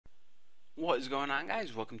What is going on,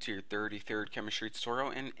 guys? Welcome to your 33rd chemistry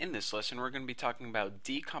tutorial, and in this lesson we're going to be talking about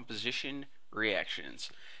decomposition reactions.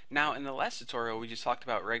 Now, in the last tutorial we just talked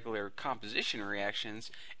about regular composition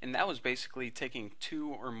reactions, and that was basically taking two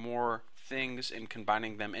or more things and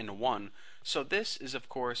combining them into one. So this is of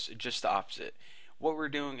course just the opposite. What we're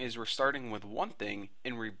doing is we're starting with one thing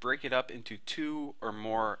and we break it up into two or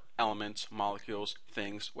more elements, molecules,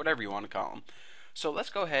 things, whatever you want to call them. So let's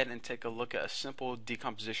go ahead and take a look at a simple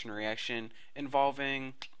decomposition reaction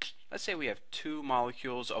involving, let's say we have two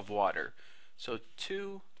molecules of water. So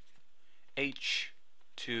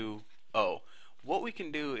 2H2O. What we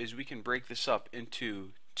can do is we can break this up into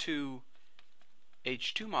two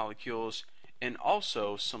H2 molecules and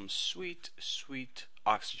also some sweet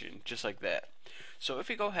oxygen, just like that. So if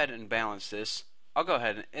we go ahead and balance this, I'll go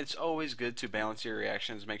ahead and it's always good to balance your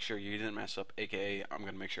reactions, make sure you didn't mess up, aka I'm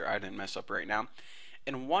going to make sure I didn't mess up right now.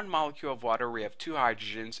 In one molecule of water we have two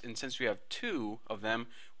hydrogens, and since we have two of them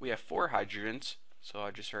we have four hydrogens, so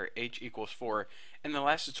I just write H equals 4. In the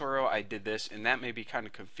last tutorial I did this, and that may be kind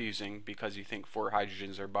of confusing because you think four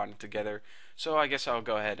hydrogens are bonded together, so I guess I'll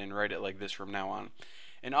go ahead and write it like this from now on.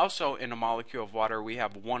 And also in a molecule of water we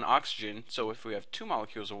have one oxygen, so if we have two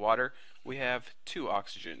molecules of water we have two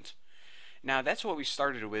oxygens. Now that's what we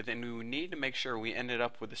started with, and we need to make sure we ended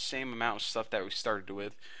up with the same amount of stuff that we started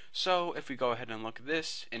with. So if we go ahead and look at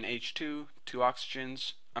this, in H2, two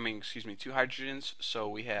hydrogens, so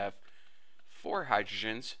we have four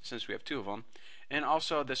hydrogens since we have two of them. And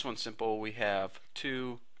also this one's simple, we have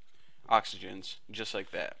two oxygens, just like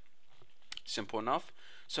that. Simple enough.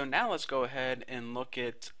 So now let's go ahead and look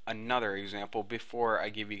at another example before I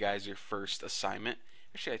give you guys your first assignment.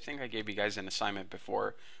 Actually, I think I gave you guys an assignment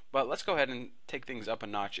before, but let's go ahead and take things up a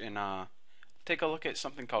notch and take a look at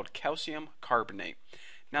something called calcium carbonate.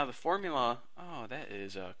 Now the formula, oh, that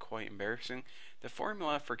is quite embarrassing. The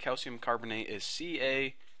formula for calcium carbonate is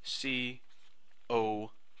CaCO3,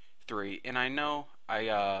 and I know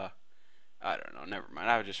I don't know, never mind,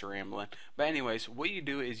 I was just rambling. But anyways, what you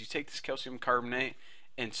do is you take this calcium carbonate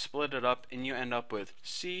and split it up, and you end up with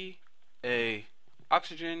Ca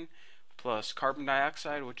oxygen plus carbon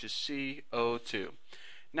dioxide, which is CO2.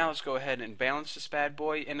 Now let's go ahead and balance this bad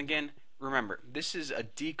boy. And again, remember, this is a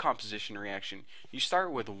decomposition reaction. You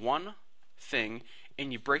start with one thing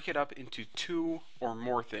and you break it up into two or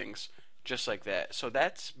more things, just like that. So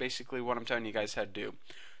that's basically what I'm telling you guys how to do.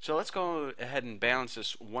 So let's go ahead and balance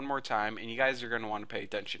this one more time, and you guys are going to want to pay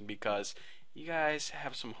attention because you guys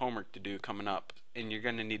have some homework to do coming up, and you're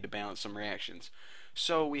going to need to balance some reactions.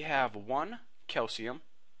 So we have one calcium,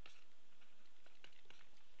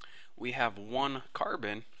 we have one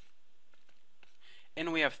carbon,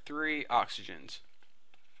 and we have three oxygens.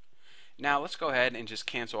 Now let's go ahead and just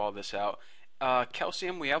cancel all this out.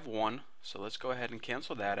 Calcium we have one, so let's go ahead and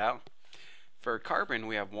cancel that out. For carbon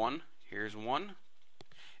we have one, here's one.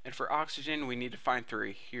 And for oxygen we need to find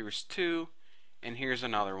three. Here's two, and here's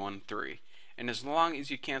another one, three. And as long as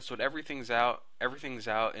you canceled everything's out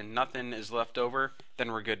and nothing is left over,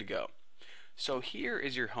 then we're good to go. So here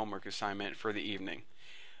is your homework assignment for the evening.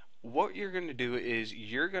 What you're going to do is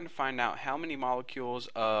you're going to find out how many molecules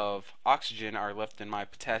of oxygen are left in my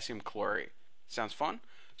potassium chlorate. Sounds fun?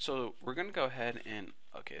 So we're going to go ahead and,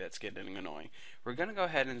 okay, that's getting annoying. We're going to go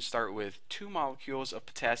ahead and start with two molecules of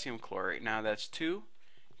potassium chlorate. Now that's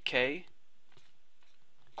 2K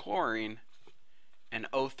chlorine and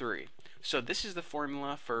O3. So this is the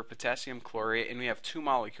formula for potassium chlorate, and we have two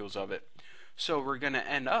molecules of it. So we're going to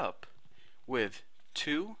end up with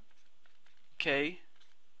 2K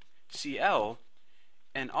Cl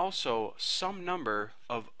and also some number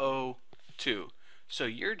of O2. So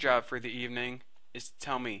your job for the evening is to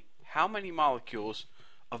tell me how many molecules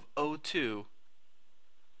of O2.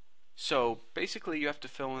 So basically you have to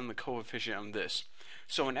fill in the coefficient on this.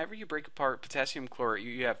 So whenever you break apart potassium chlorate,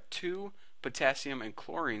 you have two potassium and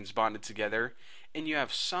chlorines bonded together, and you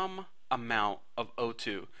have some amount of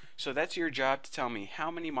O2. So that's your job to tell me how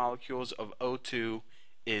many molecules of O2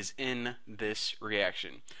 is in this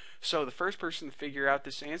reaction. So the first person to figure out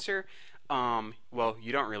this answer, well,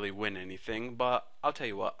 you don't really win anything, but I'll tell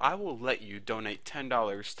you what, I will let you donate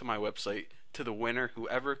 $10 to my website to the winner,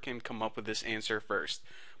 whoever can come up with this answer first.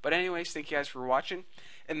 But anyways, thank you guys for watching.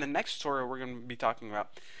 In the next tutorial, we're going to be talking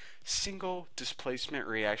about single displacement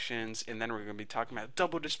reactions, and then we're going to be talking about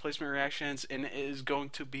double displacement reactions, and it is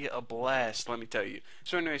going to be a blast, let me tell you.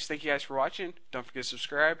 So anyways, thank you guys for watching. Don't forget to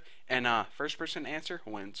subscribe, and first person to answer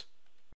wins.